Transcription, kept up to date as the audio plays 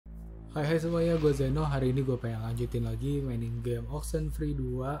Hai semuanya, gue Zeno. Hari ini gue pengen lanjutin lagi mainin game OXENFREE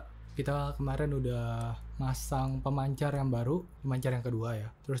II. Kita kemarin udah masang pemancar yang baru, pemancar yang kedua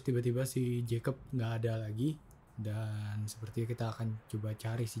ya. Terus tiba-tiba si Jacob nggak ada lagi. Dan sepertinya kita akan coba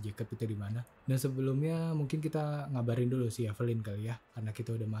cari si Jacob itu di mana. Dan sebelumnya mungkin kita ngabarin dulu si Evelyn kali ya, karena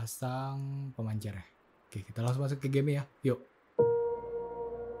kita udah masang pemancarnya. Oke, kita langsung masuk ke game ya. Yuk.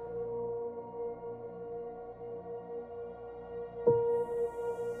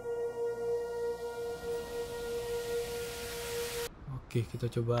 Oke,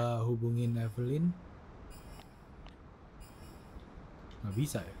 kita coba hubungin Evelyn. Nggak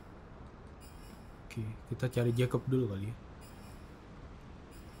bisa ya. Oke, kita cari Jacob dulu kali ya.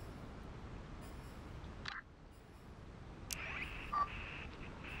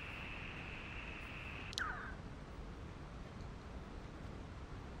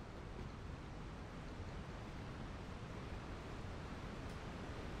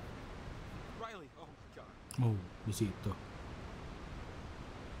 Riley, oh my God. Oh, di situ.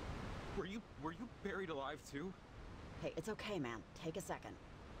 Were you buried alive too? Hey, it's okay, man. Take a second.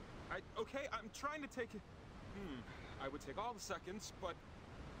 Okay, I'm trying to take it. I would take all the seconds, but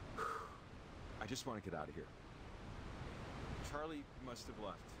I just want to get out of here. Charlie must have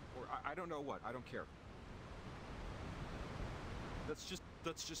left, or I don't know what. I don't care. Let's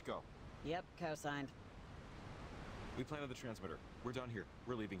just go. Yep, co-signed. We planted the transmitter. We're done here.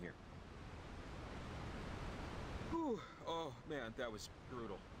 We're leaving here. Whew. Oh man, that was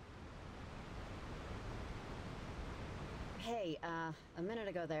brutal. Hey, a minute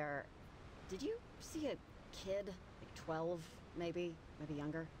ago there, did you see a kid, like 12, maybe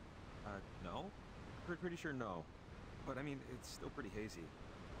younger? No? Pretty sure no. But I mean, it's still pretty hazy.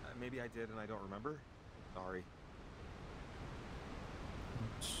 Maybe I did and I don't remember. Sorry.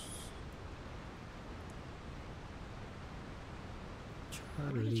 Where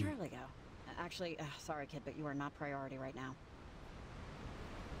did Charlie. Charlie go? Actually, sorry kid, but you are not priority right now.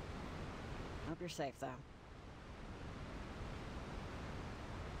 Hope you're safe, though.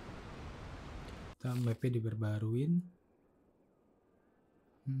 Kita mapnya diperbaruin.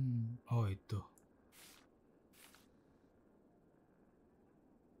 Oh itu.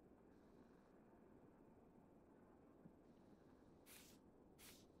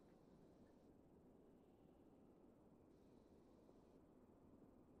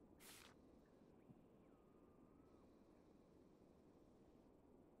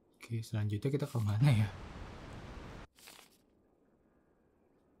 Oke, selanjutnya kita ke mana ya?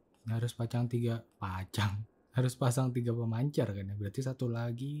 Harus harus pasang 3 pemancar kan ya, berarti satu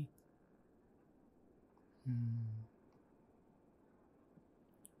lagi.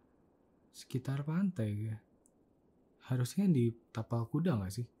 Sekitar pantai ya. Harusnya di tapal kuda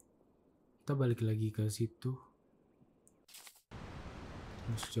nggak sih? Kita balik lagi ke situ.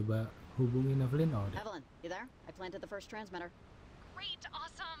 Terus coba hubungin Evelyn. Oh, udah. Evelyn, you there? I planted the first transmitter. Great,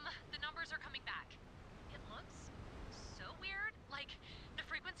 awesome. The numbers are coming back. It looks so weird. Like, the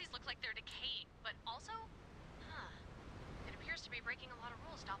frequencies look like they're decaying, but also, it appears to be breaking a lot of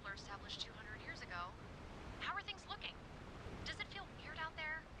rules Doppler established 200 years ago. How are things looking? Does it feel weird out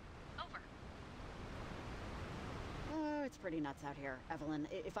there? Over. Oh, it's pretty nuts out here, Evelyn.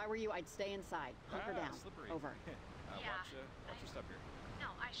 If I were you, I'd stay inside. Hunker down. Slippery. Over. Yeah, Watch your step here.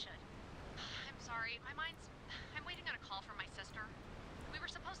 No, I should. I'm sorry. I'm waiting on a call from my sister. We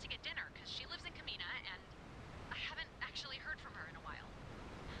were supposed to get dinner because she lives in Camena, and I haven't actually heard from her in a while.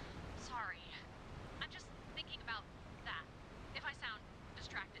 Sorry. I'm just thinking about that. If I sound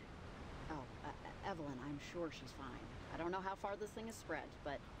distracted. Oh, Evelyn, I'm sure she's fine. I don't know how far this thing has spread,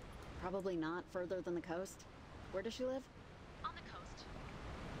 but probably not further than the coast. Where does she live? On the coast.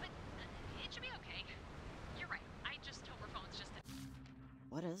 But it should be okay. You're right. I just hope her phone's just...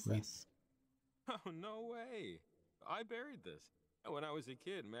 What is Wait. this? Oh, no way. I buried this. When I was a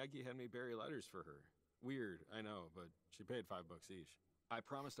kid, Maggie had me bury letters for her. Weird, I know, but she paid $5 each. I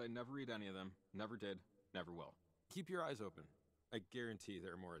promised I'd never read any of them. Never did. Never will. Keep your eyes open. I guarantee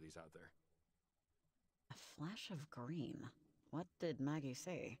there are more of these out there. A flash of green. What did Maggie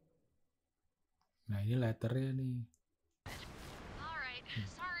say? Nah, ini letternya nih. All right.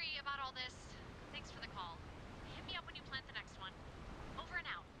 Sorry about all this. Thanks for the call. Hit me up when you plant the next one. Over and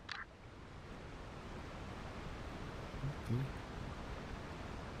out. Oke.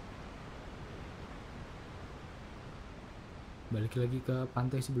 Balik lagi ke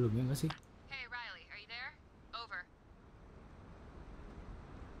pantai sebelumnya nggak sih? Hey, Riley, are you there? Over.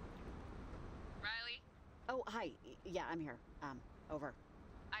 Riley? Oh, hi. Yeah, I'm here. Over.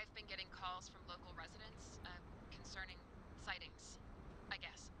 I've been getting calls from local residents concerning sightings, I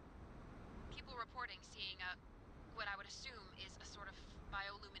guess. People reporting seeing what I would assume is a sort of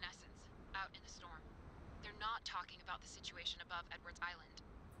bioluminescence. not talking about the situation above Edwards Island.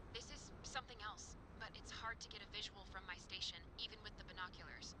 This is something else, but it's hard to get a visual from my station, even with the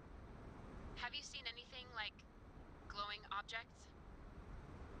binoculars. Have you seen anything like glowing objects?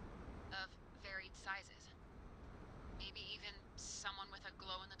 Of varied sizes. Maybe even someone with a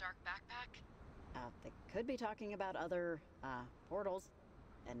glow-in-the-dark backpack? They could be talking about other, portals.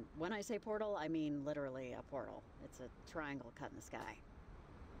 And when I say portal, I mean literally a portal. It's a triangle cut in the sky.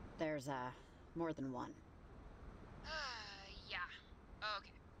 There's, more than one. Yeah.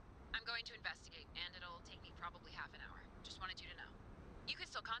 Okay. I'm going to investigate, and it'll take me probably half an hour. Just wanted you to know. You can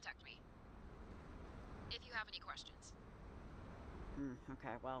still contact me if you have any questions.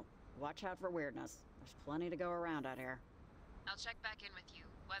 Okay, well, watch out for weirdness. There's plenty to go around out here. I'll check back in with you,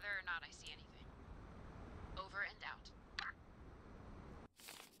 whether or not I see anything. Over and out.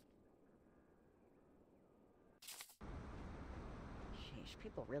 Sheesh,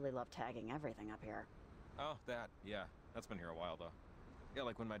 people really love tagging everything up here. Oh, that. Yeah. That's been here a while, though. Yeah,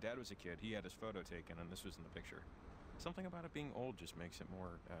 like when my dad was a kid, he had his photo taken, and this was in the picture. Something about it being old just makes it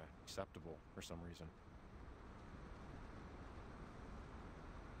more, acceptable for some reason.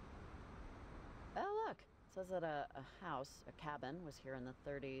 Oh, look. It says that a house, a cabin, was here in the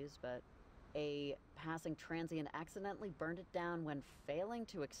 30s, but a passing transient accidentally burned it down when failing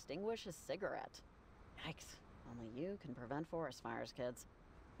to extinguish a cigarette. Yikes. Only you can prevent forest fires, kids.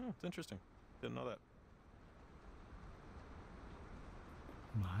 It's interesting. Didn't know that.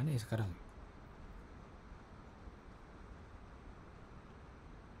 Mana ya sekarang?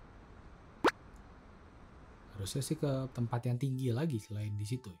 Harusnya sih ke tempat yang tinggi lagi selain di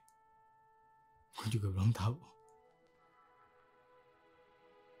situ. Gue juga belum tahu.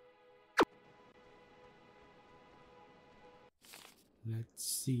 Let's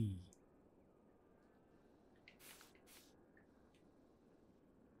see.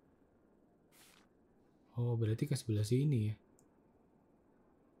 Oh, berarti ke sebelah sini ya.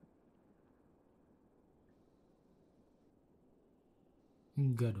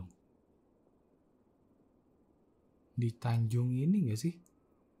 Enggak dong. Di Tanjung ini nggak sih?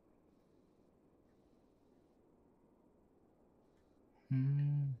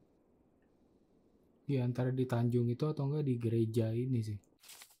 Di antara di Tanjung itu atau enggak di gereja ini sih.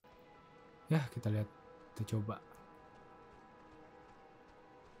 Ya, kita lihat. Kita coba.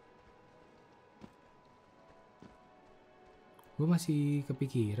 Gue masih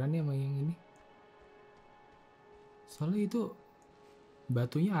kepikiran ya sama yang ini. Soalnya itu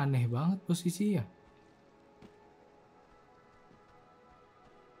batunya aneh banget posisinya.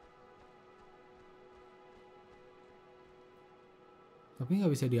 Tapi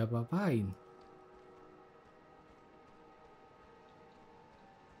nggak bisa diapa-apain.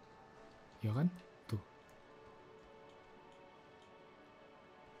 Ya kan? Tuh.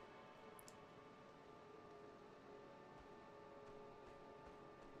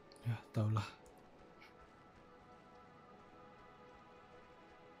 Ya, taulah.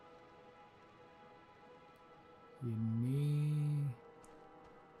 Ini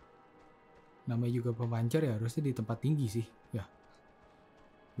namanya juga pemancar ya, harusnya di tempat tinggi sih. Ya.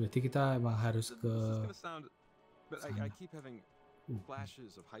 Berarti kita emang harus ke But I keep having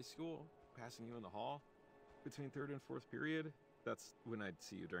flashes of high school passing you in the hall between third and fourth period. That's when I'd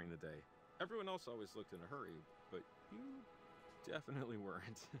see you during the day. Everyone else always looked in a hurry, but you definitely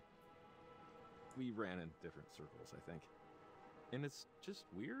weren't. We ran in different circles, I think. And it's just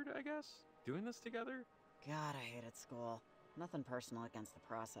weird, I guess, doing this together. God, I hated school. Nothing personal against the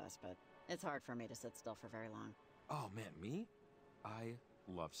process, but it's hard for me to sit still for very long. Oh man, me? I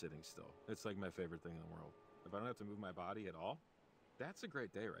love sitting still. It's like my favorite thing in the world. If I don't have to move my body at all, that's a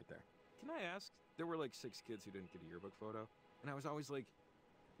great day right there. Can I ask? There were like 6 kids who didn't get a yearbook photo, and I was always like,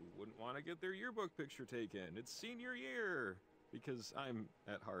 who wouldn't want to get their yearbook picture taken? It's senior year! Because I'm,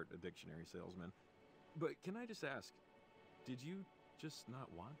 at heart, a dictionary salesman. But can I just ask, did you just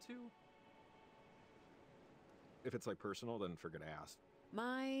not want to? If it's like personal, then forget I asked.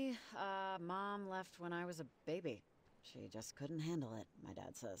 My, mom left when I was a baby. She just couldn't handle it, my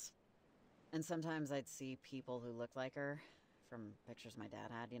dad says. And sometimes I'd see people who looked like her from pictures my dad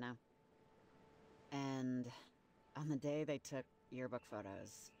had, you know? And on the day they took yearbook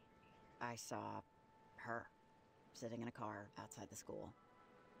photos, I saw her sitting in a car outside the school.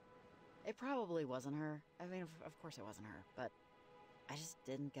 It probably wasn't her. I mean, of course it wasn't her, but I just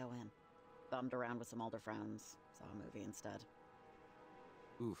didn't go in. Bummed around with some older friends, saw a movie instead.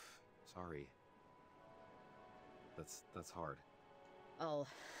 Oof, sorry. That's hard. I'll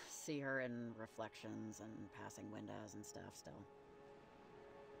see her in reflections and passing windows and stuff still.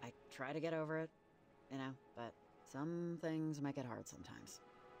 I try to get over it, you know, but some things make it hard sometimes.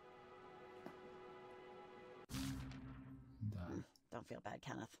 Bentar. Don't feel bad,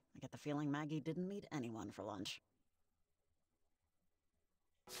 Kenneth. I get the feeling Maggie didn't meet anyone for lunch.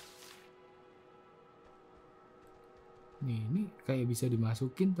 Nih, ini kayak bisa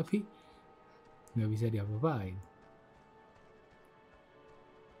dimasukin tapi nggak bisa diapa-apain.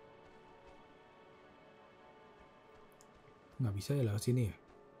 Nggak bisa ya lewat sini ya?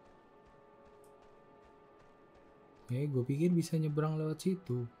 Gue pikir bisa nyebrang lewat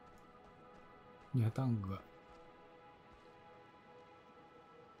situ. Nyata enggak.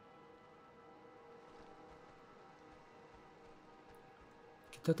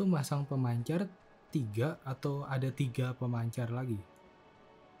 Kita tuh masang pemancar 3 atau ada 3 pemancar lagi.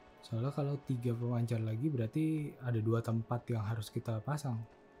 Soalnya kalau 3 pemancar lagi berarti ada 2 tempat yang harus kita pasang.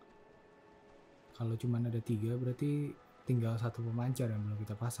 Kalau cuma ada 3 berarti tinggal 1 pemancar yang belum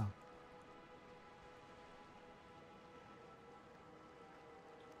kita pasang.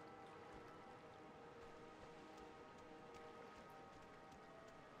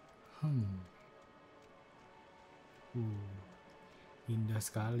 Indah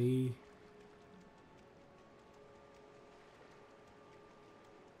sekali.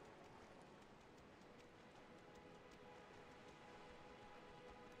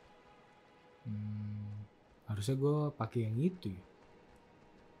 Harusnya gue pakai yang itu ya.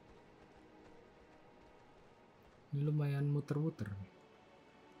 Ini lumayan muter-muter.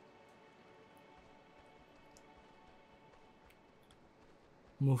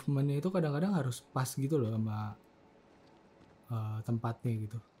 Movementnya itu kadang-kadang harus pas gitu loh sama tempatnya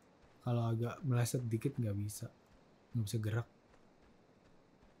gitu. Kalau agak meleset dikit nggak bisa gerak.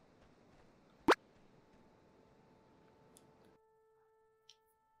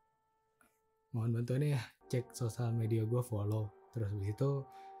 Mohon bantuannya ya, cek sosial media gue, follow. Terus habis itu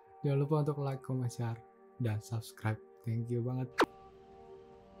jangan lupa untuk like, comment, share, dan subscribe. Thank you banget.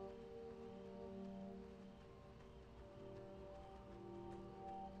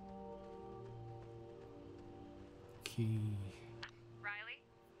 Oke. Riley?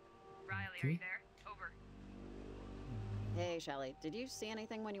 Riley, Okay. are you there? Over. Hey, Shelley, did you see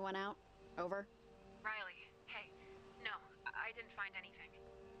anything when you went out? Over? Riley, hey. No, I didn't find anything.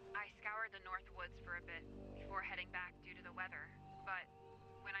 I scoured the north woods for a bit before heading back due to the weather, but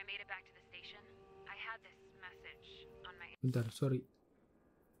when I made it back to the station, I had this message on my... Bentar, sorry.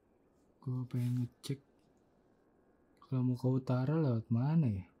 Gue pengen ngecek kalau mau ke utara lewat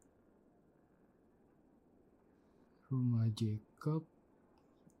mana ya? Rumah Jacob.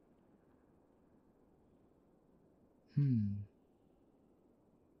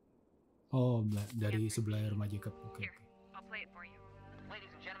 Oh, dari sebelah rumah Jacob. Oke. Here, I'll play it for you.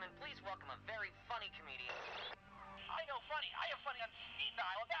 Ladies and gentlemen, please welcome a very funny comedian. I know funny. I am funny on speed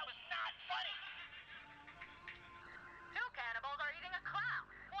dial. That was not funny. Two cannibals are eating a clown.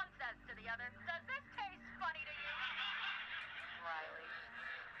 One says to the other, does this taste funny to you? Riley.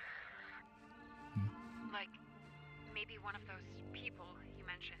 Like, maybe one of those people you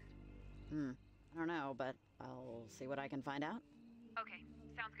mentioned. I don't know, but I'll see what I can find out. Okay,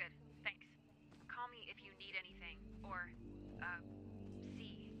 sounds good. Thanks. Call me if you need anything, or,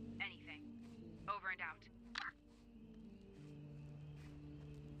 see anything. Over and out.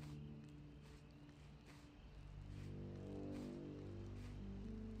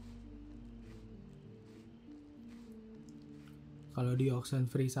 Kalau di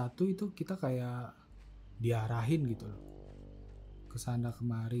OXENFREE I itu kita kayak diarahin gitu loh. Kesana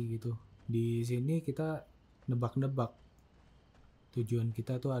kemari gitu. Di sini kita nebak-nebak. Tujuan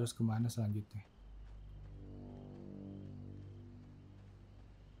kita tuh harus kemana selanjutnya.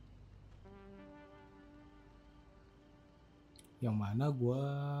 Yang mana gue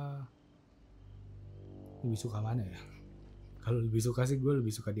lebih suka mana ya? Kalau lebih suka sih gue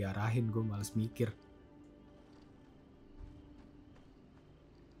lebih suka diarahin. Gue males mikir.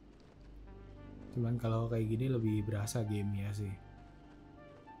 Cuman kalau kayak gini lebih berasa gamenya sih.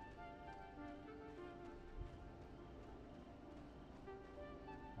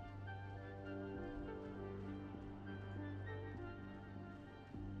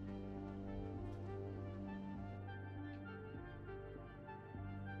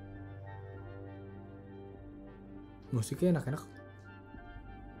 Musiknya enak-enak.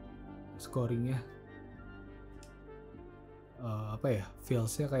 Scoringnya apa ya,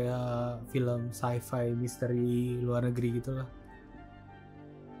 feelsnya kayak film sci-fi misteri luar negeri gitu lah.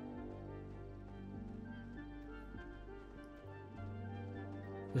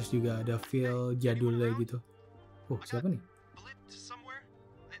 Terus juga ada feel jadulnya gitu. Oh, siapa nih? Blip to somewhere?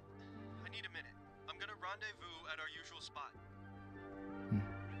 I need a minute. I'm gonna rendezvous at our usual spot.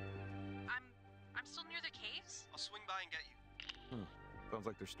 I'm still near the caves? I'll swing by and get you. Sounds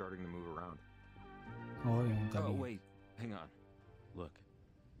like they're starting to move around. Oh, yang tadi. Oh, wait. Hang on. Look.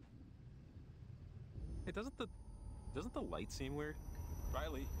 Hey, doesn't the light seem weird?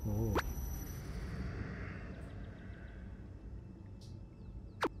 Riley. Oh.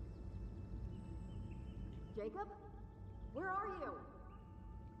 Jacob? Where are you?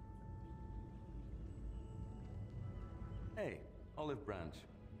 Hey, olive branch.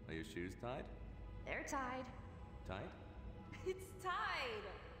 Are your shoes tied? They're tied. Tied? It's tied!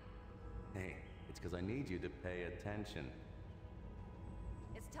 Hey, it's because I need you to pay attention.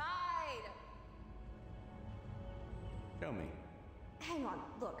 It's tied! Show me. Hang on,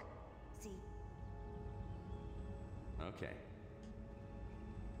 look. See? Okay.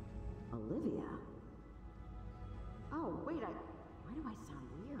 Olivia? Oh, wait, why do I sound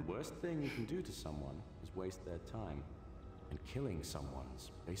weird? The worst thing you can do to someone is waste their time. And killing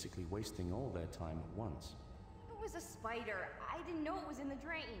someone's basically wasting all their time at once. It was a spider. I didn't know it was in the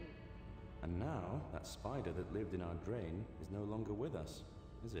drain. And now, that spider that lived in our drain is no longer with us,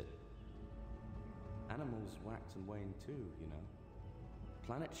 is it? Animals wax and wane too, you know.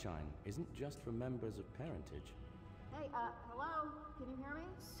 Planetshine isn't just for members of parentage. Hey, hello? Can you hear me?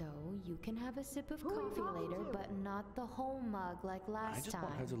 So you can have a sip of Who are you coffee talking later, to? but not the whole mug like last I just time.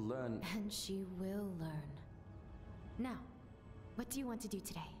 want her to learn. And she will learn. Now, what do you want to do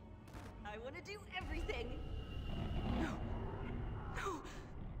today? I want to do everything. No. No.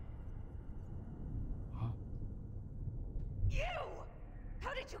 Huh? You!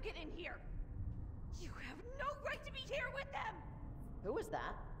 How did you get in here? You have no right to be here with them! Who was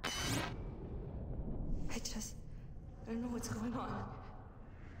that? I don't know what's going on.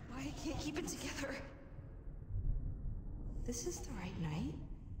 Why I can't keep it together. This is the right night.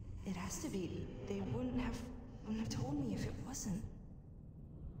 It has to be. They wouldn't have told me if it wasn't.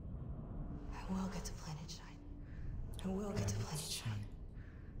 I will get to Planetshine. I will get to Planetshine.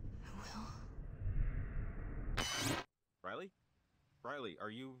 I will. Riley? Riley,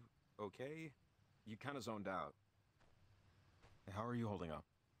 are you okay? You kind of zoned out. How are you holding up?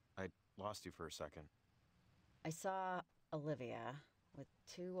 I lost you for a second. I saw Olivia with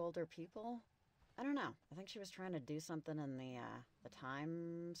two older people. I don't know. I think she was trying to do something in the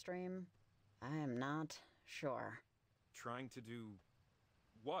time stream. I am not sure. Trying to do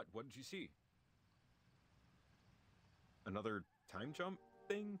what? What did you see? Another time jump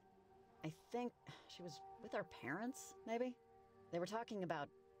thing? I think she was with our parents, maybe? They were talking about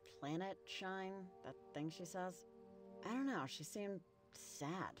Planetshine, that thing she says. I don't know, she seemed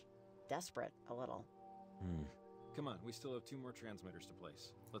sad, desperate a little. Come on, we still have 2 more transmitters to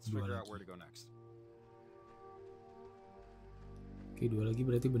place. Let's figure out where to go next. Oke, 2 lagi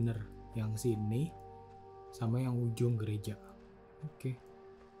berarti bener. Yang sini sama yang ujung gereja. Oke.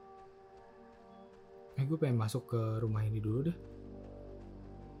 Gue pengen masuk ke rumah ini dulu deh.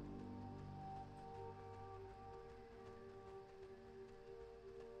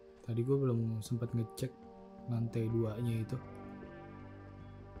 Tadi gue belum sempat ngecek lantai 2-nya itu.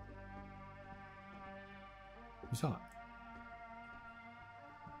 Bisa nggak?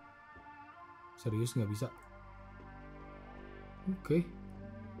 Serius nggak bisa? Oke.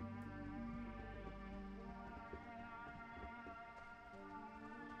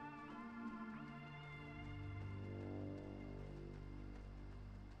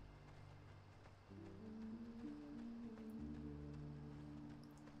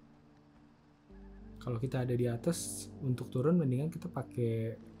 Kalau kita ada di atas, untuk turun mendingan kita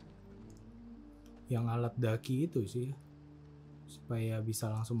pakai yang alat daki itu sih, supaya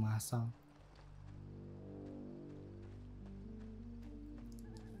bisa langsung masang.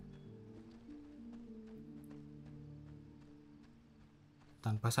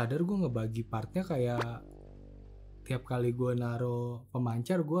 Tanpa sadar gue ngebagi partnya kayak tiap kali gue naro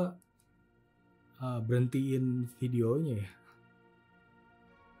pemancar gue berhentiin videonya ya.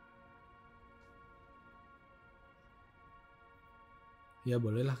 Ya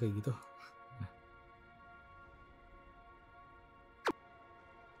bolehlah kayak gitu.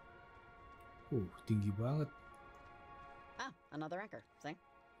 Tinggi banget. Ah, another anchor. See?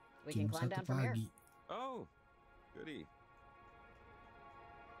 We can Jam climb 1 down from here. pagi. Oh, goody.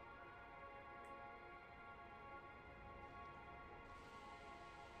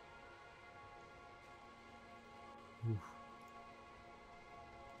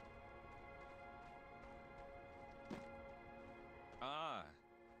 Ah,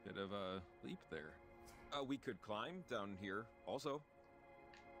 bit of a leap there. We could climb down here also.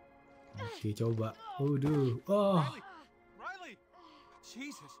 Oke, coba. Waduh. Oh. Riley!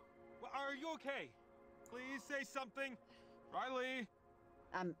 Jesus! Are you okay? Please say something. Riley!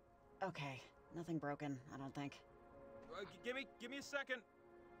 Okay. Nothing broken, I don't think. Give me a second.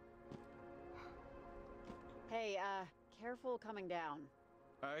 Hey, careful coming down.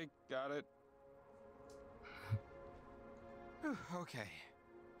 I got it. Okay.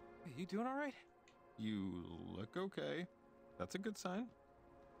 Hey, you doing all right? You look okay. That's a good sign.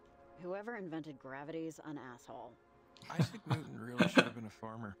 Whoever invented gravity's an asshole. Isaac Newton really should have been a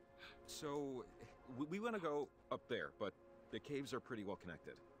farmer. So, we want to go up there, but the caves are pretty well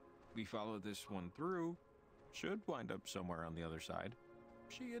connected. We follow this one through, should wind up somewhere on the other side.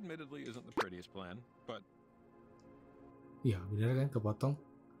 She admittedly isn't the prettiest plan, but... Iya bener kan, kepotong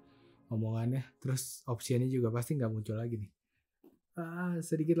omongannya. Terus opsinya juga pasti nggak muncul lagi nih.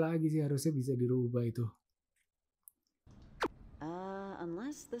 Sedikit lagi sih harusnya bisa dirubah itu.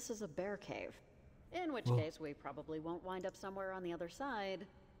 Unless this is a bear cave. In which case, we probably won't wind up somewhere on the other side.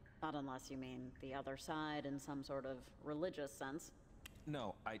 Not unless you mean the other side in some sort of religious sense.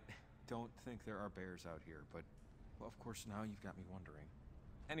 No, I don't think there are bears out here, but... Well, of course, now you've got me wondering.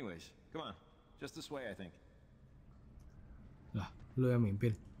 Anyways, come on. Just this way, I think. Lah, lu yang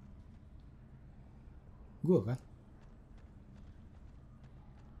mimpin. Gua kan?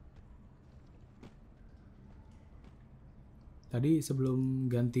 Tadi sebelum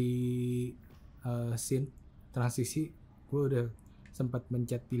ganti scene transisi, gue udah sempat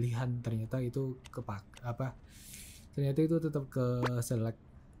mencet pilihan, ternyata itu ternyata itu tetap ke select.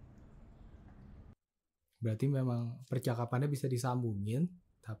 Berarti memang percakapannya bisa disambungin,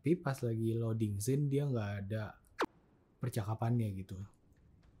 tapi pas lagi loading scene dia nggak ada percakapannya gitu.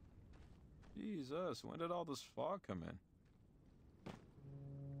 Jesus, when did all this fog come in?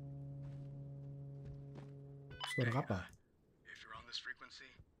 Suara kapal.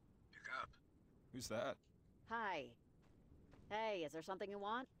 Who's that? Hi. Hey, is there something you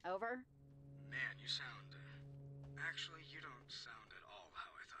want? Over? Man, you sound... actually, you don't sound at all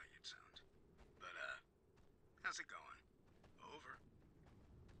how I thought you'd sound. But, how's it going? Over.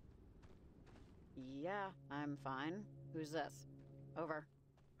 Yeah, I'm fine. Who's this? Over.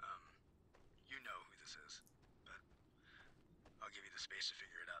 You know who this is. But I'll give you the space to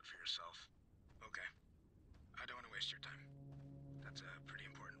figure it out for yourself. Okay. I don't want to waste your time. That's a pretty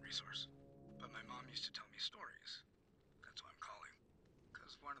important resource. But my mom used to tell me stories. That's why I'm calling.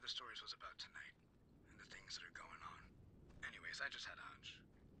 Because one of the stories was about tonight, and the things that are going on. Anyways, I just had a hunch.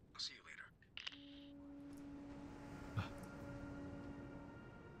 I'll see you later.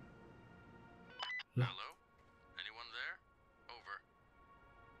 Hello? Anyone there? Over.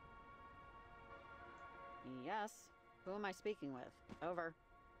 Yes. Who am I speaking with? Over.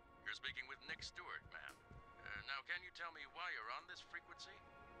 You're speaking with Nick Stewart, ma'am. Now, can you tell me why you're on this frequency?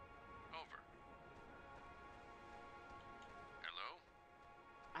 Over. Hello?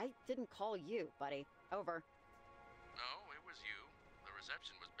 I didn't call you, buddy. Over. No, it was you. The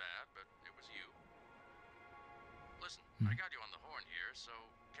reception was bad, but it was you. Listen, I got you on the horn here, so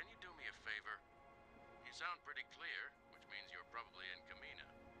can you do me a favor? You sound pretty clear, which means you're probably in Camena,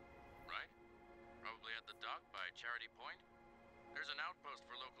 right? Probably at the dock by Charity Point? There's an outpost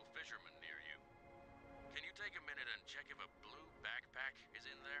for local fishermen near you. Can you take a minute and check if a blue backpack is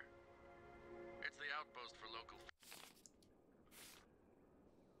in there? It's the outpost for local...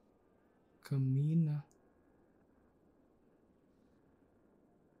 Camena.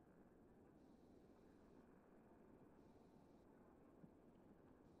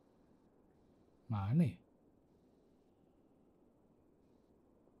 Mana ya?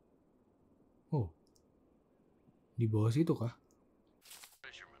 Oh. Di bawah situ kah?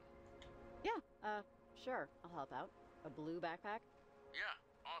 Fisherman. Yeah, sure. I'll help out. A blue backpack? Yeah,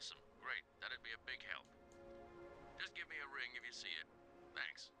 awesome. Great. That'd be a big help. Just give me a ring if you see it.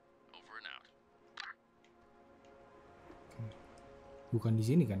 Thanks. Over and out. Bukan di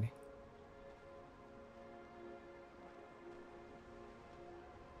sini kan ya?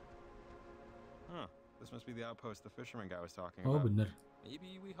 Huh. This must be the outpost the fisherman guy was talking Oh about. bener.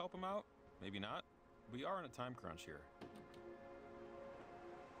 Maybe we help him out, maybe not. We are in a time crunch here.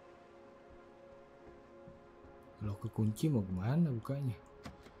 Kalau kekunci mau gimana bukanya?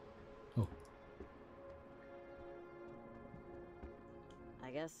 Oh.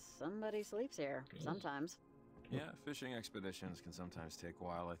 I guess somebody sleeps here, sometimes. Yeah, fishing expeditions can sometimes take a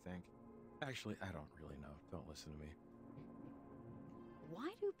while, I think. Actually, I don't really know. Don't listen to me.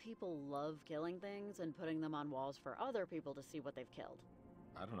 Why do people love killing things and putting them on walls for other people to see what they've killed?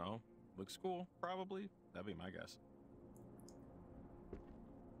 I don't know. Looks cool, probably. That'd be my guess.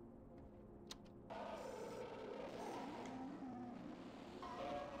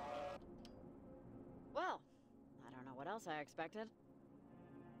 Well, I don't know what else I expected.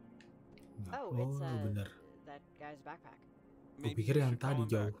 Nah, Oh, it's bener. that guy's backpack. Maybe pikir you yang should call tadi him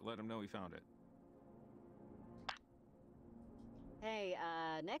jauh. back, let him know we found it. Hey,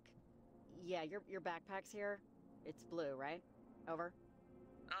 Nick? Yeah, your backpack's here. It's blue, right? Over.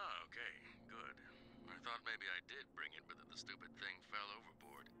 Ah, okay, good. I thought maybe I did bring it, but that the stupid thing fell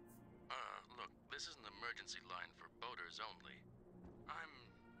overboard. Look, this is an emergency line for boaters only. I'm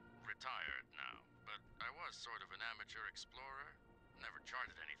retired now, but I was sort of an amateur explorer. Never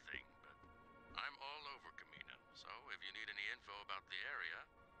charted anything, but I'm all over Camena, so if you need any info about the area,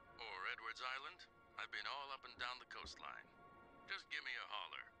 or Edwards Island, I've been all up and down the coastline. Just give me a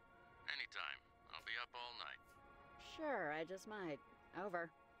holler. Anytime. I'll be up all night. Sure, I just might. Over.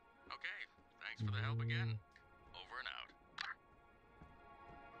 Okay, thanks for the help again. Over and out.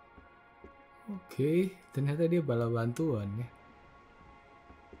 Oke, ternyata dia bala bantuan ya.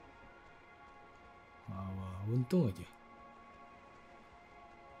 Wah, untung aja.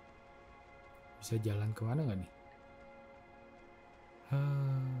 Bisa jalan kemana nggak nih?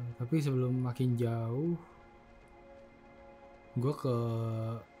 Tapi sebelum makin jauh, gue ke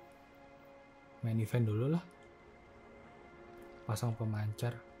main event dulu lah. Pasang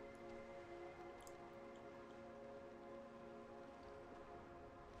pemancar.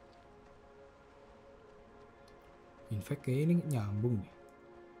 In fact kayak ini nyambung nih.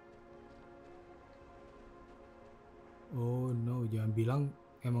 Oh no, jangan bilang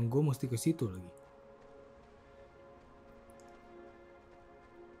emang gue mesti ke situ lagi.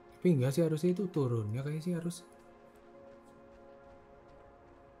 Tapi enggak sih, harusnya itu turun ya, kayaknya sih harus.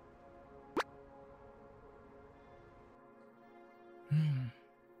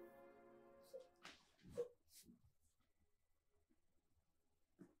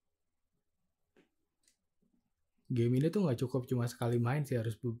 Game ini tuh nggak cukup cuma sekali main sih,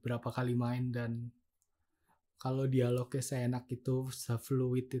 harus beberapa kali main, dan kalau dialognya seenak itu,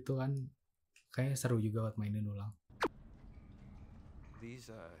 se-fluid itu kan kayaknya seru juga buat mainin ulang.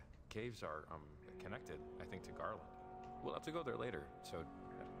 These caves are connected, I think, to Garland. We'll have to go there later, so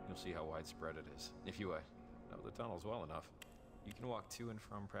you'll see how widespread it is. If you know the tunnels well enough, you can walk to and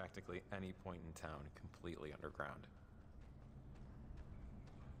from practically any point in town completely underground.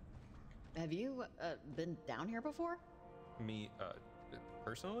 Have you been down here before? Me,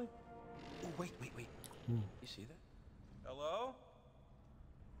 personally? Oh, wait. You see that? Hello?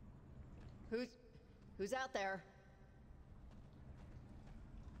 Who's out there?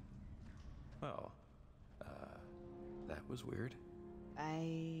 Well, that was weird.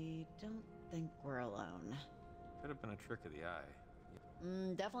 I don't think we're alone. Could have been a trick of the eye.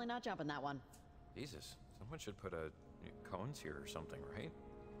 Definitely not jumping that one. Jesus, someone should put cones here or something, right?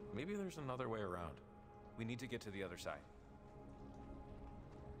 Maybe there's another way around. We need to get to the other side.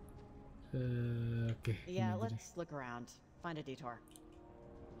 Okay. Yeah, let's look around. Find a detour.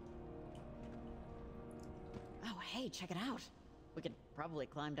 Oh, hey, check it out. We could probably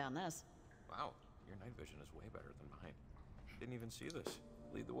climb down this. Wow, your night vision is way better than mine. Didn't even see this.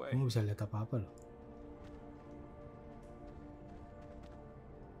 Lead the way. Kamu bisa lihat apa-apa loh.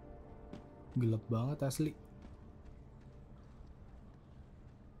 Gelap banget asli.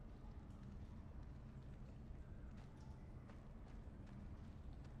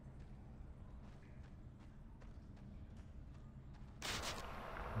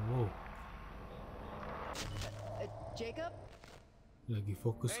 Wow. Jacob? Lagi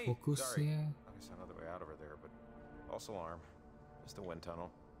fokus-fokusnya. I guess another way out over there, but false alarm. It's the wind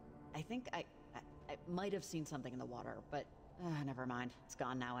tunnel. I think I might have seen something in the water, but never mind. It's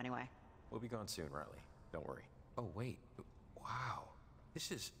gone now anyway. We'll be gone soon, Riley. Don't worry. Oh, wait. Wow.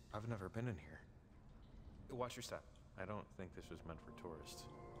 I've never been in here. Watch your step. I don't think this was meant for tourists.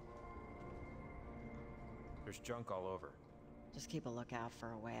 There's junk all over. Just keep a lookout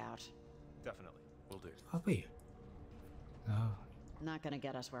for a way out. Definitely. Will do. Apa ya? Oh. Not gonna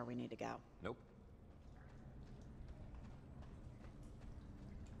get us where we need to go. Nope.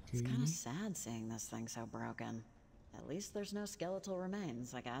 It's kind of sad seeing this thing so broken. At least there's no skeletal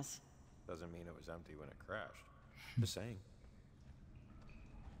remains, I guess. Doesn't mean it was empty when it crashed. Just saying.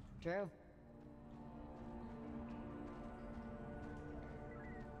 True.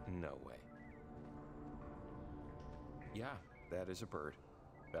 No way. Yeah, that is a bird.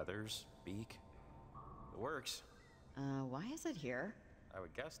 Feathers, beak. It works. Why is it here? I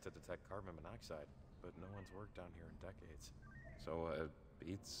would guess to detect carbon monoxide, but no one's worked down here in decades. So,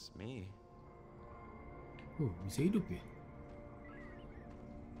 beats me. Bisa hidup ya?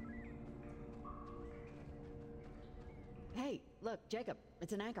 Hey, look, Jacob,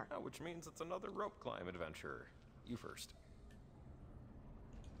 it's an anchor. Which means it's another rope climb adventure. You first.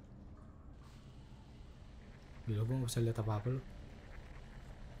 Gila, gue gak bisa lihat apa-apa loh.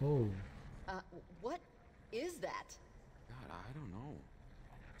 Oh. What is that? God, I don't know.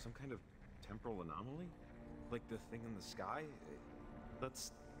 Some kind of temporal anomaly? Like the thing in the sky?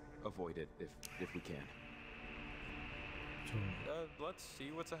 Let's avoid it if we can. Let's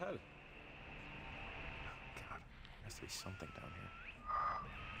see what's ahead. God, there has to be something down here.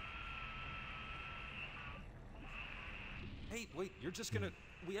 Hey, wait, you're just gonna...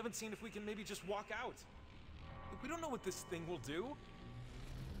 We haven't seen if we can maybe just walk out. We don't know what this thing will do.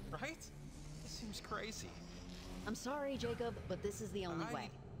 Right? This seems crazy. I'm sorry, Jacob, but this is the only way.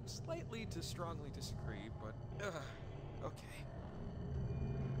 Slightly to strongly disagree, but... okay.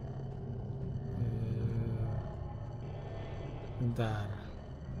 Bentar.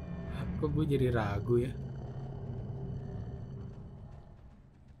 Kok gue jadi ragu ya?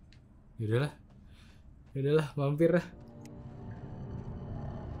 Yaudahlah, mampir lah.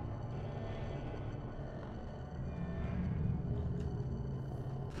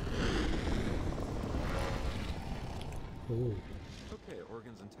 Oh. Okay,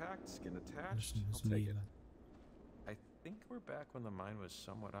 organs intact, skin attached. I'll take it. I think we're back when the mine was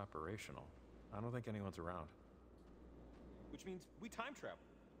somewhat operational. I don't think anyone's around. Which means we time travel.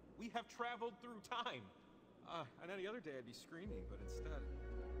 We have traveled through time. And any other day I'd be screaming, but instead...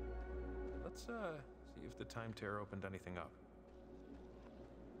 Let's, see if the time tear opened anything up.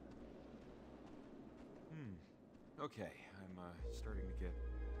 Okay, I'm, starting to get...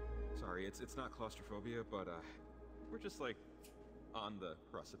 Sorry, it's not claustrophobia, but, we're just, like, on the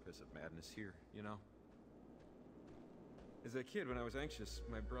precipice of madness here, you know? As a kid, when I was anxious,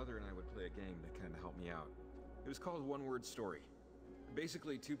 my brother and I would play a game that kind of helped me out. It was called One Word Story.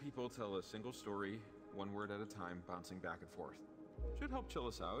 Basically, two people tell a single story, one word at a time, bouncing back and forth. Should help chill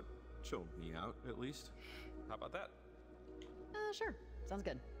us out. Chill me out, at least. How about that? Sure. Sounds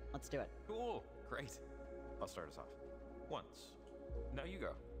good. Let's do it. Cool. Great. I'll start us off. Once. Now you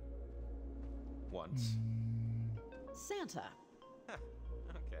go. Once. Santa.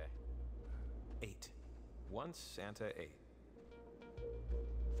 Okay. 8. Once Santa ate.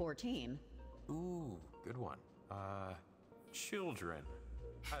 14. Ooh, good one. Children.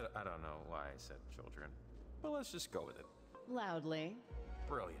 I don't know why I said children, but let's just go with it. Loudly.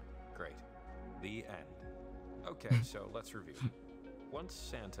 Brilliant. Great. The end. Okay, so let's review. Once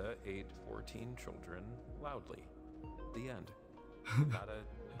Santa ate 14 children loudly. The end.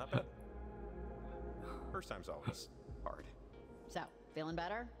 Not bad. First time's always hard. So, feeling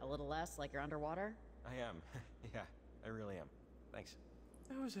better? A little less like you're underwater? I am. Yeah, I really am. Thanks.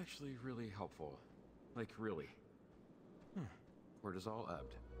 That was actually really helpful. Like, really. Word is all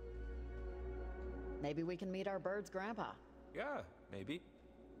ebbed. Maybe we can meet our bird's grandpa. Yeah, maybe.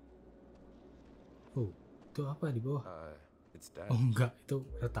 Oh, itu apa di bawah? It's dead. Oh enggak, itu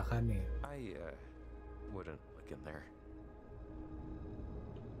retakannya. I wouldn't look in there.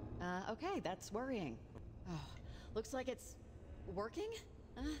 Okay, that's worrying. Oh, looks like it's working?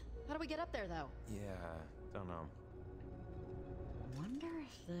 How do we get up there, though? Yeah, don't know. Wonder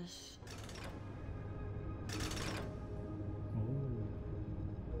if this...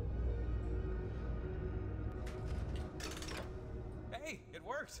 Hey, it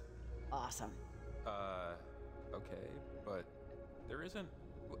worked! Awesome. Okay, but there isn't...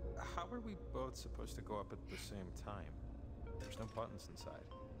 How are we both supposed to go up at the same time? There's no buttons inside.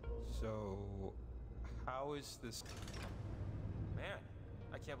 So, how is this... Man,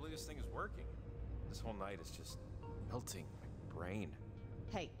 I can't believe this thing is working. This whole night is just melting my brain.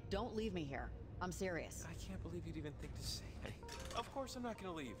 Hey, don't leave me here. I'm serious. I can't believe you'd even think to say anything. Of course I'm not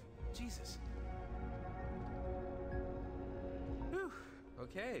gonna leave. Jesus. Whew.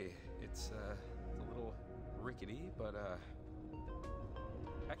 Okay, it's a little rickety, but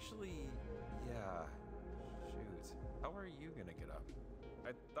actually, yeah. Shoot. How are you gonna get up?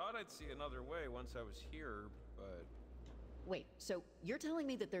 I thought I'd see another way once I was here, but... Wait, so you're telling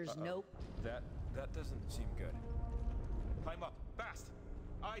me that there's no... That doesn't seem good. Climb up, fast!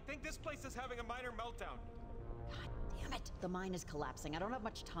 I think this place is having a minor meltdown. God damn it! The mine is collapsing. I don't have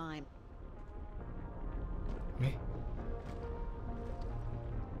much time. Me?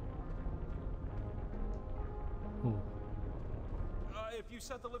 If you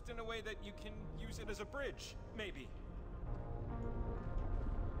set the lift in a way that you can use it as a bridge, maybe.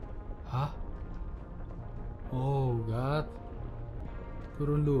 Hah? Oh god.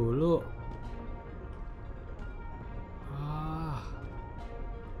 Turun dulu.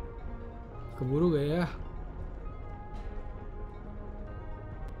 Keburu gak ya?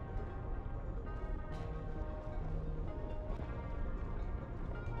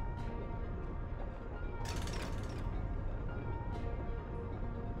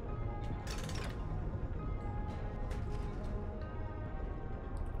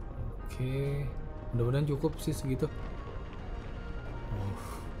 Oke, mudah-mudahan cukup sih segitu.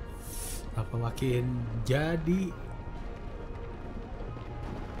 Apa makin jadi?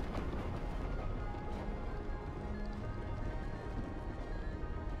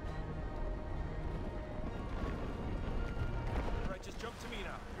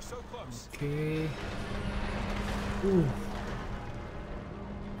 so close. Oke.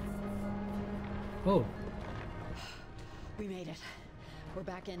 Oh. We made it. We're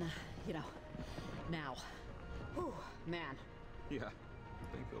back in, now. Whew, man. Yeah.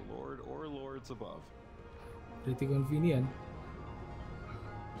 Thank the Lord or lords above. Pretty convenient.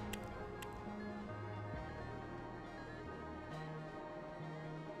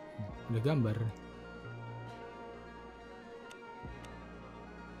 Ada gambar.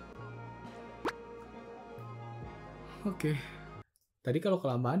 Oke. Tadi kalau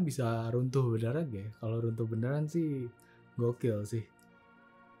kelamaan bisa runtuh beneran ya. Kalau runtuh beneran sih gokil sih.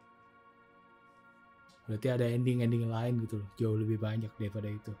 Berarti ada ending-ending lain gitu loh. Jauh lebih banyak daripada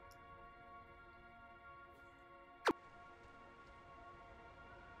itu.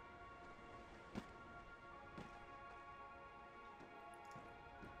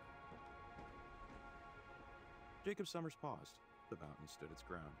 Jacob Summers paused. The mountain stood its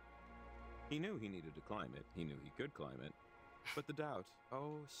ground. He knew he needed to climb it. He knew he could climb it. But the doubt,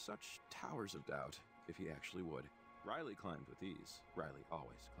 oh, such towers of doubt, if he actually would. Riley climbed with ease. Riley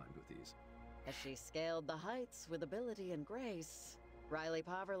always climbed with ease. As she scaled the heights with ability and grace, Riley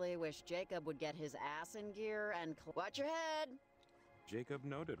Poverly wished Jacob would get his ass in gear and watch your head. Jacob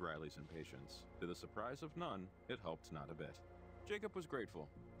noted Riley's impatience. To the surprise of none, it helped not a bit. Jacob was grateful.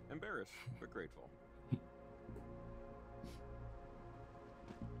 Embarrassed, but grateful.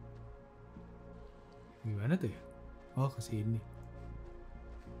 Gimana tuh ya? Oh, kesini.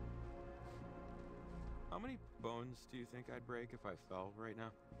 How many bones do you think I'd break if I fell right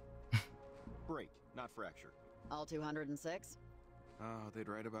now? Break, not fracture. All 206? Oh, they'd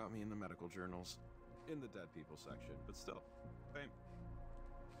write about me in the medical journals. In the dead people section, but still. Fame.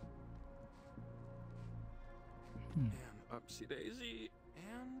 And upsy daisy,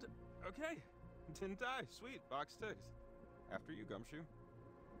 and okay. Didn't die. Sweet, box ticks. After you, Gumshoe.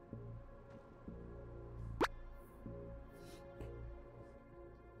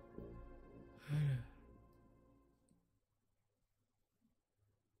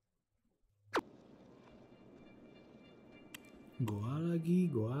 Gua lagi.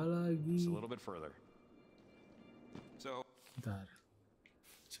 Just a little bit further. So, Bentar.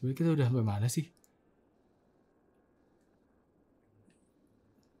 Sebenarnya kita udah sampai mana sih?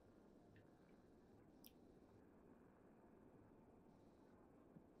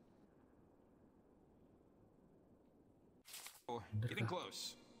 getting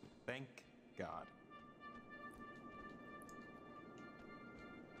close. Thank God.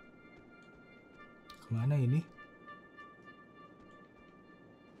 Kemana ini?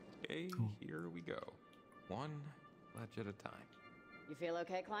 Okay, here we go. One ledge at a time. You feel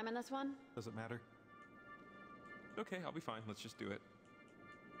okay climbing this one? Does it matter? Okay, I'll be fine. Let's just do it.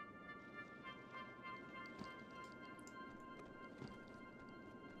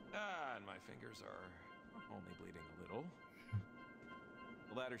 And my fingers are only bleeding a little.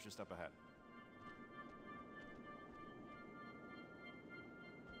 The ladder's just up ahead.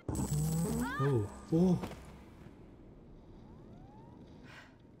 Oh.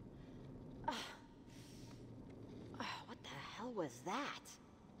 What the hell was that?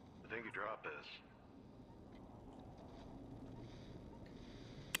 I think you dropped this.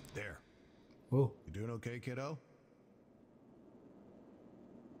 There. Oh. You doing okay, kiddo?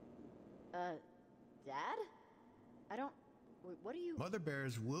 Dad? I don't... What are you... Mother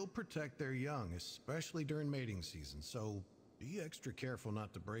bears will protect their young, especially during mating season, so be extra careful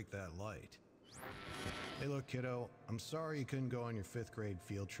not to break that light. Hey, look, kiddo, I'm sorry you couldn't go on your 5th grade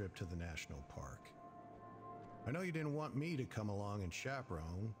field trip to the national park. I know you didn't want me to come along and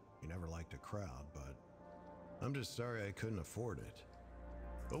chaperone. You never liked a crowd, but I'm just sorry I couldn't afford it.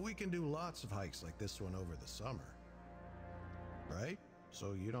 But we can do lots of hikes like this one over the summer. Right?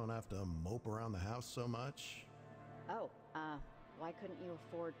 So you don't have to mope around the house so much? Oh, why couldn't you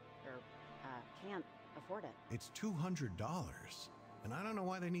afford... can't afford it? It's $200. And I don't know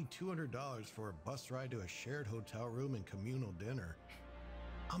why they need $200 for a bus ride to a shared hotel room and communal dinner.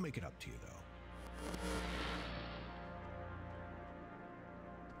 I'll make it up to you, though.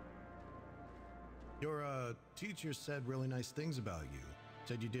 Your, teacher said really nice things about you.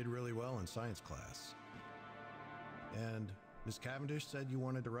 Said you did really well in science class. And Miss Cavendish said you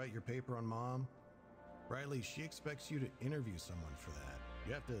wanted to write your paper on Mom. Riley, she expects you to interview someone for that.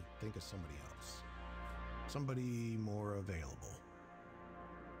 You have to think of somebody else. Somebody more available.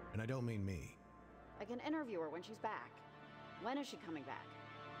 And I don't mean me. I can interview her when she's back. When is she coming back?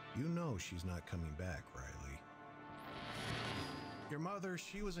 You know she's not coming back, Riley. Your mother,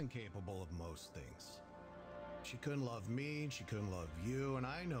 she was incapable of most things. She couldn't love me, she couldn't love you, and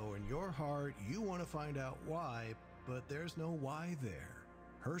I know in your heart you want to find out why, but there's no why there.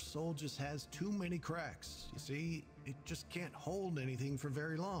 Her soul just has too many cracks. You see, it just can't hold anything for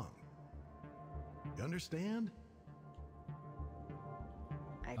very long. You understand?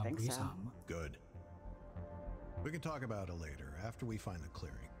 I think so. Good. We can talk about it later, after we find the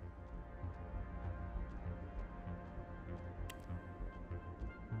clearing.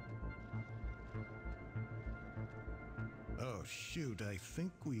 Oh, shoot, I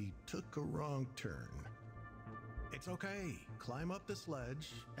think we took a wrong turn. It's okay. Climb up this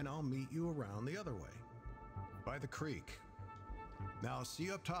ledge, and I'll meet you around the other way. By the creek. Now, see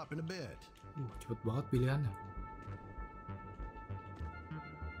you up top in a bit. Cepet banget pilihannya.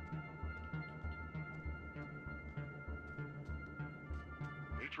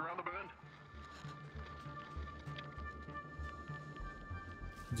 Meet you around the bend.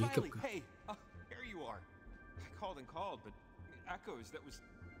 Jacob. Riley, hey, here you are. I called and called, but echoes, that was...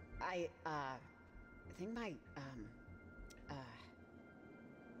 I think my,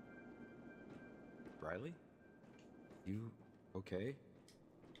 Riley? You okay?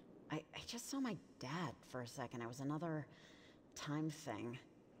 I just saw my dad for a second. It was another time thing.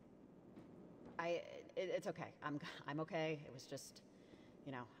 It's okay. I'm okay. It was just,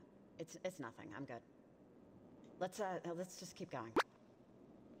 you know, it's nothing. I'm good. Let's just keep going.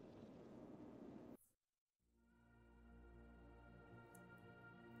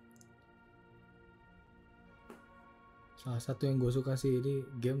 Salah satu yang gue suka sih ini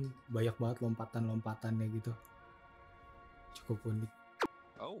game banyak banget lompatan-lompatannya gitu. Cukup unik.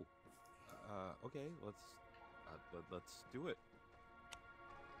 Oh, okay, let's do it.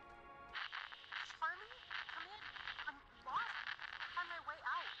 Charlie, come in. I'm lost. I'll find my way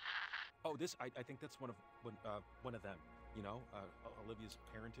out. Oh, this, I think that's one of them, you know, Olivia's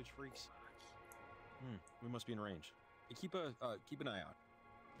parentage freaks. We must be in range. Keep an eye out.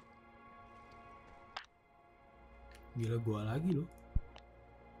 Gila, gua lagi loh.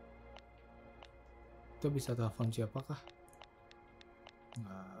 Kita bisa telepon siapakah?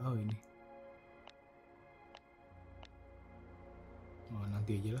 Oh ini. Oh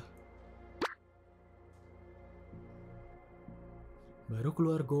nanti aja lah. Baru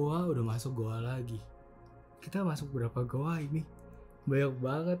keluar goa udah masuk goa lagi. Kita masuk berapa goa ini? Banyak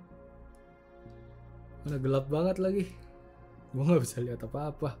banget. Mana gelap banget lagi. Gua nggak bisa lihat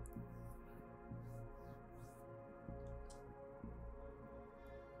apa-apa.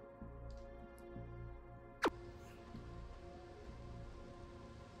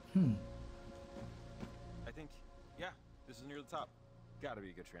 I think, yeah, this is near the top. Gotta be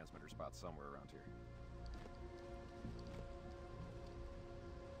a good transmitter spot somewhere around here.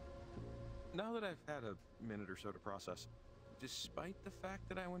 Now that I've had a minute or so to process, despite the fact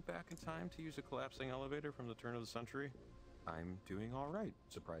that I went back in time to use a collapsing elevator from the turn of the century, I'm doing all right,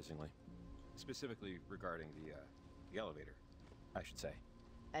 surprisingly. Specifically regarding the elevator, I should say.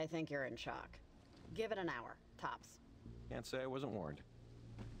 I think you're in shock. Give it an hour, tops. Can't say I wasn't warned.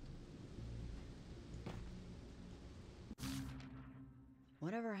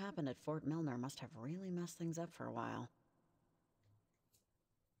 Whatever happened at Fort Milner must have really messed things up for a while.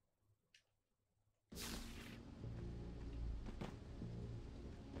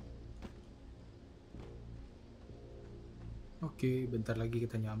 Oke, bentar lagi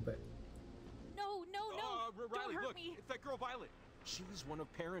kita nyampe. No, Riley, don't hurt look, me. it's that girl Violet. She's one of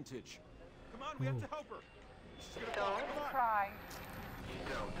parentage. Come on, we have to help her. She's gonna Don't come on. cry.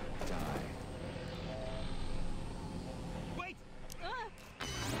 Don't die. Wait!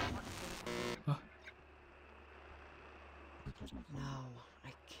 No,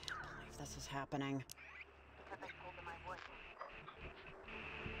 I can't believe this is happening.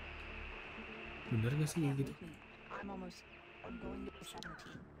 Bener gak sih kayak gitu? I'm going to be 17.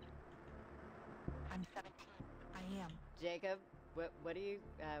 I'm 17. I am. Jacob, what are you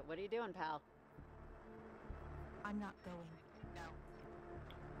doing, pal? I'm not going. No.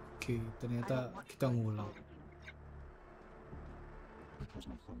 Oke, ternyata kita ngulang. Because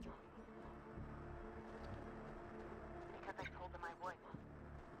I told them I would.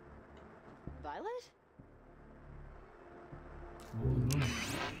 Violet? Oh no.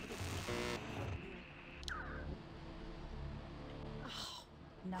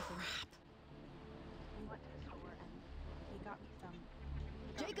 Nothing. We went to the store and he got me some.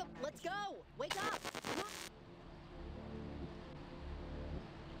 Jacob, let's go! Wake up! Come on.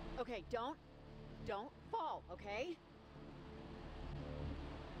 Okay, don't fall, okay?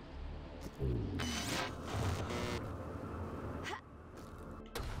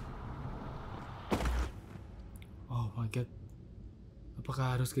 Oh my god.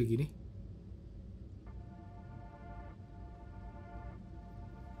 Apakah harus kayak gini?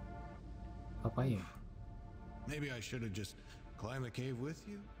 Apa ya? Maybe I should have just Climb the cave with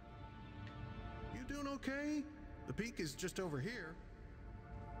you? You doing okay? The peak is just over here.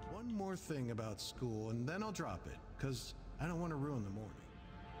 One more thing about school, and then I'll drop it, because I don't want to ruin the morning.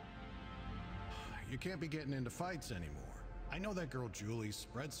 You can't be getting into fights anymore. I know that girl Julie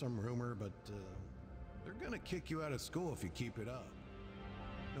spread some rumor, but they're gonna kick you out of school if you keep it up.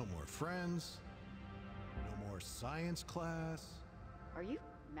 No more friends. No more science class. Are you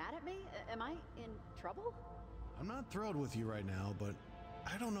mad at me? Am I in trouble? I'm not thrilled with you right now, but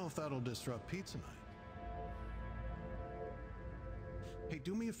I don't know if that'll disrupt pizza night. Hey,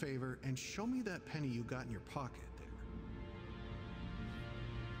 do me a favor and show me that penny you got in your pocket there.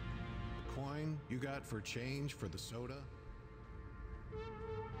 The coin you got for change for the soda.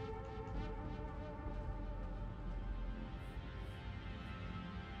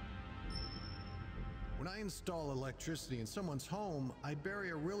 When I install electricity in someone's home, I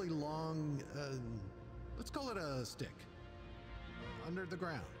bury a really long, let's call it a stick, under the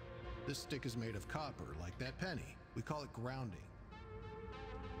ground. This stick is made of copper, like that penny. We call it grounding.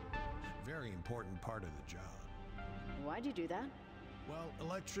 Very important part of the job. Why'd you do that? Well,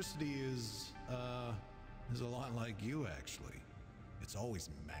 electricity is a lot like you, actually. It's always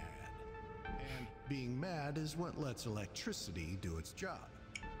mad. And being mad is what lets electricity do its job.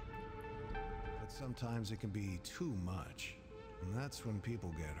 But sometimes it can be too much, and that's when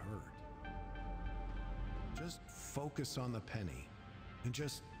people get hurt. Just focus on the penny, and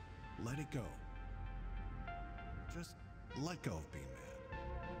just let it go. Just let go of being mad.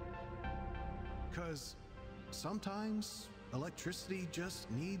 'Cause sometimes electricity just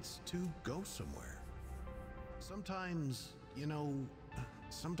needs to go somewhere. Sometimes, you know,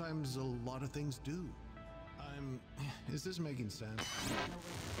 sometimes a lot of things do. Is this making sense?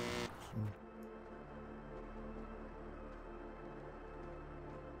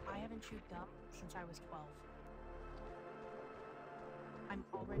 I haven't chewed gum since I was 12. I'm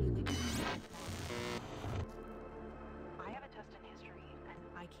already late. I have a test in history, and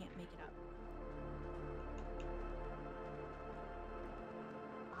I can't make it up.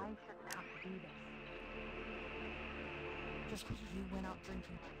 I shouldn't have to do this. Just because you went out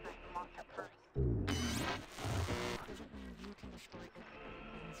drinking and locked up first doesn't mean you can destroy everything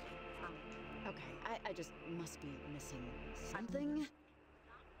things from me. Okay, I just must be missing something.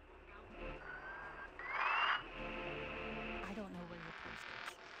 I don't know where your post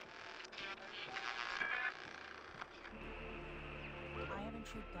is. I haven't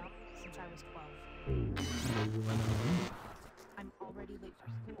chewed gum since I was 12. I'm already late for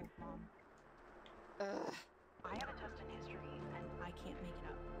school, Mom. I have a test in history, and I can't make it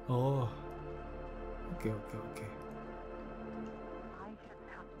up. Oh. Oke. I shouldn't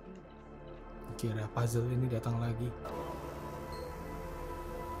have to do this. Kira puzzle ini datang lagi.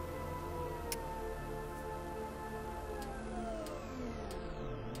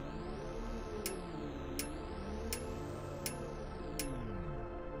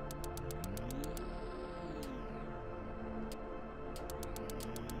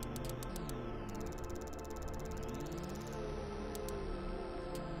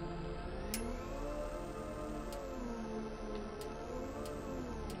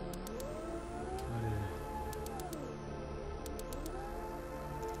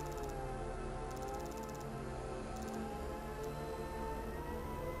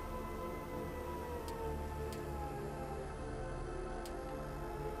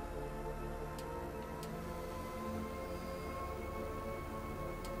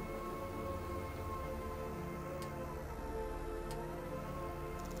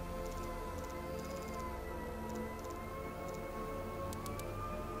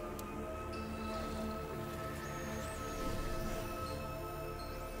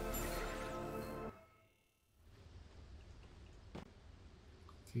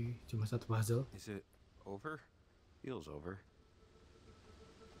 Oke, cuma satu puzzle. Is it over? Feels over.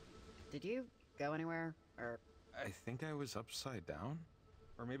 Did you go anywhere, or? I think I was upside down?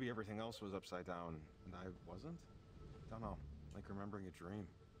 Or maybe everything else was upside down and I wasn't? Don't know. Like remembering a dream.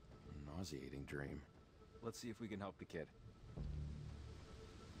 A nauseating dream. Let's see if we can help the kid.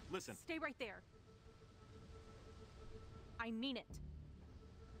 Listen. Stay right there. I mean it.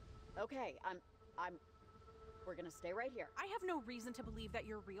 Okay, we're gonna stay right here. I have no reason to believe that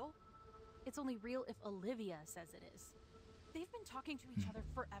you're real. It's only real if Olivia says it is. They've been talking to each other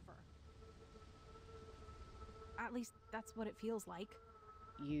forever. At least that's what it feels like.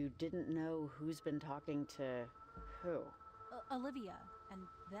 You didn't know who's been talking to who? Olivia and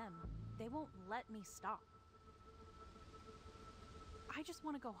them. They won't let me stop. I just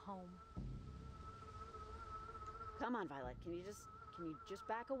want to go home. Come on, Violet. Can you just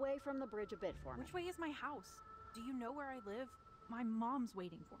back away from the bridge a bit for me? Which way is my house? Do you know where I live? My mom's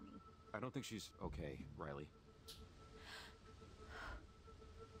waiting for me. I don't think she's okay, Riley.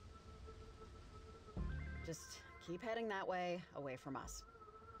 Just keep heading that way, away from us.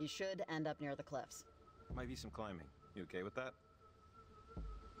 You should end up near the cliffs. Might be some climbing. You okay with that?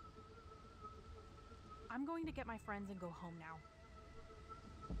 I'm going to get my friends and go home now.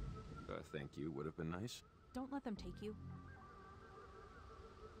 Thank you would have been nice. Don't let them take you.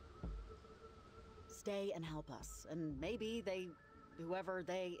 Stay and help us, and maybe whoever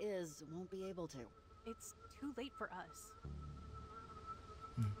they is, won't be able to. It's too late for us.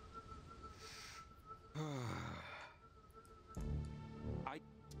 I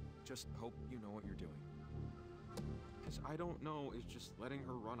just hope you know what you're doing. Because I don't know if just letting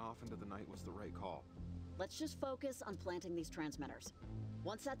her run off into the night was the right call. Let's just focus on planting these transmitters.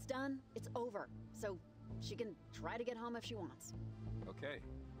 Once that's done, it's over. So she can try to get home if she wants. Okay,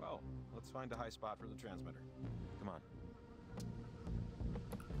 well, let's find a high spot for the transmitter. Come on.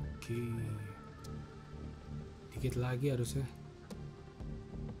 Oke. Dikit lagi harusnya.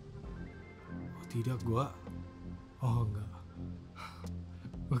 Oh tidak, gua. Oh enggak.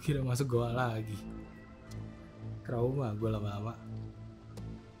 Gua kira masuk gua lagi. Trauma gua lama-lama.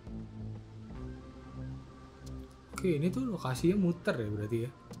 Oke, ini tuh lokasinya muter ya berarti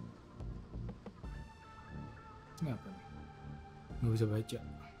ya. Ini apa nih? Nggak bisa baca.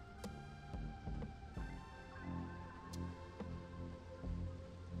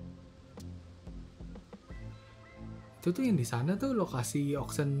 Itu tuh yang di sana tuh lokasi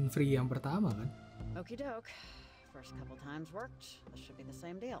OXENFREE yang pertama kan? Okie doke. First couple times worked. This should be the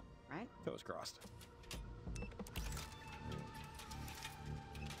same deal, right? Toes crossed.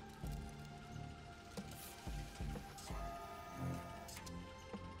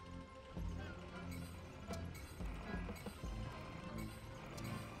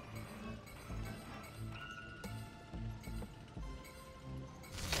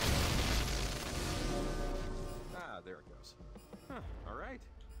 There it goes. Huh, all right.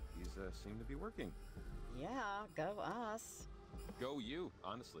 These seem to be working. Yeah, go us. Go you,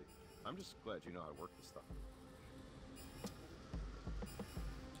 honestly. I'm just glad you know how to work this stuff.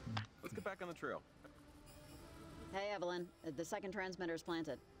 Let's get back on the trail. Hey, Evelyn. The second transmitter's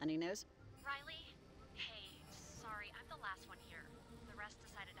planted. Any news? Riley? Hey, sorry, I'm the last one here. The rest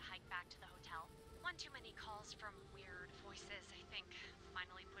decided to hike back to the hotel. One too many calls from weird voices, I think.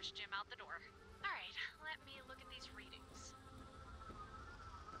 Finally pushed Jim out the door. Alright, let me look at these readings.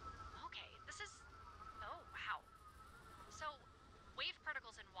 Okay, this is... oh, wow. So, wave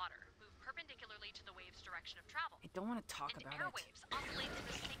particles in water move perpendicularly to the wave's direction of travel. I don't want to talk and about air it. waves oscillate in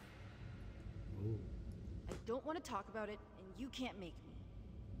the same... I don't want to talk about it, and you can't make me.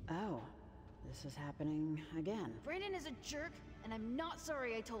 Oh, this is happening again. Brandon is a jerk, and I'm not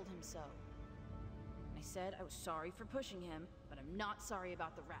sorry I told him so. I said I was sorry for pushing him, but I'm not sorry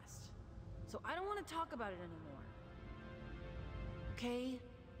about the rest. So I don't want to talk about it anymore. Okay?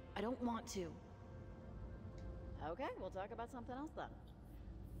 I don't want to. Okay, we'll talk about something else then.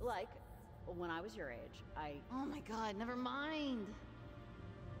 Like, when I was your age, Oh my god, never mind!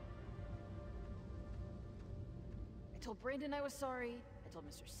 I told Brandon I was sorry. I told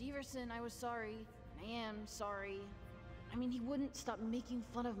Mr. Severson I was sorry. And I am sorry. I mean, he wouldn't stop making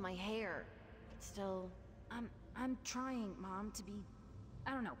fun of my hair. But still, I'm trying, Mom, to be,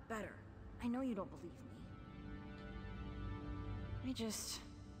 I don't know, better. I know you don't believe me. I just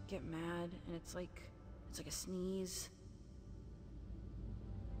get mad, and it's like a sneeze.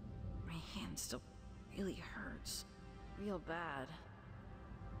 My hand still really hurts. Real bad.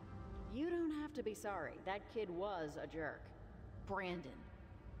 You don't have to be sorry. That kid was a jerk. Brandon.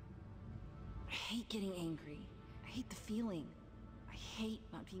 I hate getting angry. I hate the feeling. I hate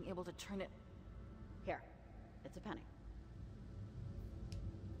not being able to turn it... Here, it's a penny.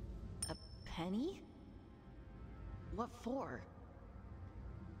 A penny? What for?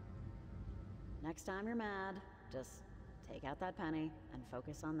 Next time you're mad, just take out that penny and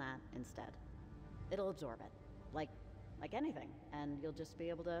focus on that instead. It'll absorb it. Like anything. And you'll just be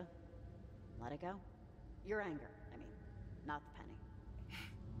able to let it go. Your anger, I mean, not the penny.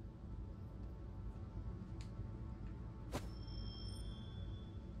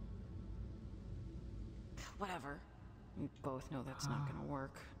 Whatever. We both know that's not gonna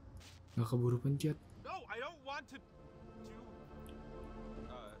work. Nggak keburu pencet. No, I don't want to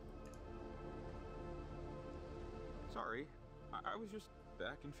Sorry. I was just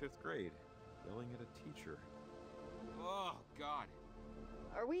back in 5th grade, yelling at a teacher. Oh, God.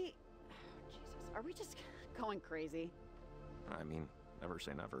 Are we... Jesus, are we just going crazy? I mean, never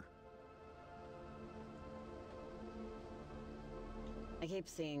say never. I keep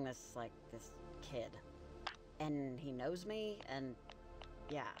seeing this kid. And he knows me, and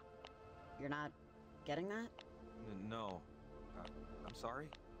yeah, you're not getting that? No. I'm sorry.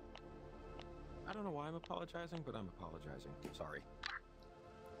 I don't know why I'm apologizing, but I'm apologizing. Sorry.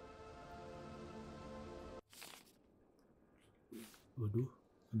 Waduh,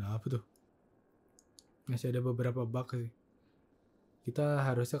 kenapa tuh? Masih ada beberapa bug sih. Kita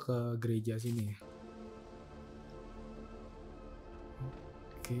harusnya ke gereja sini ya.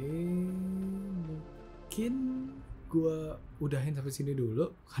 Oke, mungkin gua udahin sampai sini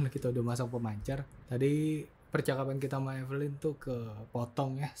dulu karena kita udah masang pemancar. Tadi percakapan kita sama Evelyn tuh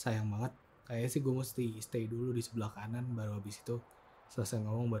kepotong ya, sayang banget. Kayaknya sih gue mesti stay dulu di sebelah kanan, baru habis itu selesai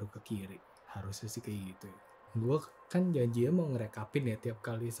ngomong baru ke kiri. Harusnya sih kayak gitu ya. Gue kan janjinya mau ngerekapin ya tiap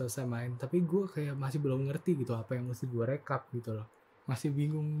kali selesai main, tapi gue kayak masih belum ngerti gitu apa yang mesti gue rekap gitu loh. Masih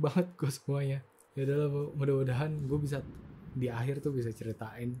bingung banget gue semuanya. Ya udahlah, mudah-mudahan gue bisa di akhir tuh bisa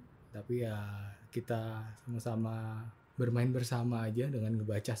ceritain. Tapi ya kita sama-sama bermain bersama aja dengan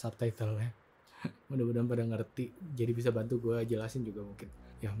ngebaca subtitlenya. Mudah-mudahan pada ngerti, jadi bisa bantu gue jelasin juga mungkin.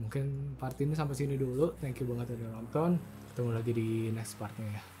 Ya mungkin part ini sampai sini dulu. Thank you banget udah nonton. Ketemu lagi di next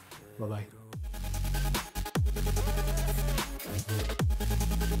partnya ya. Bye bye.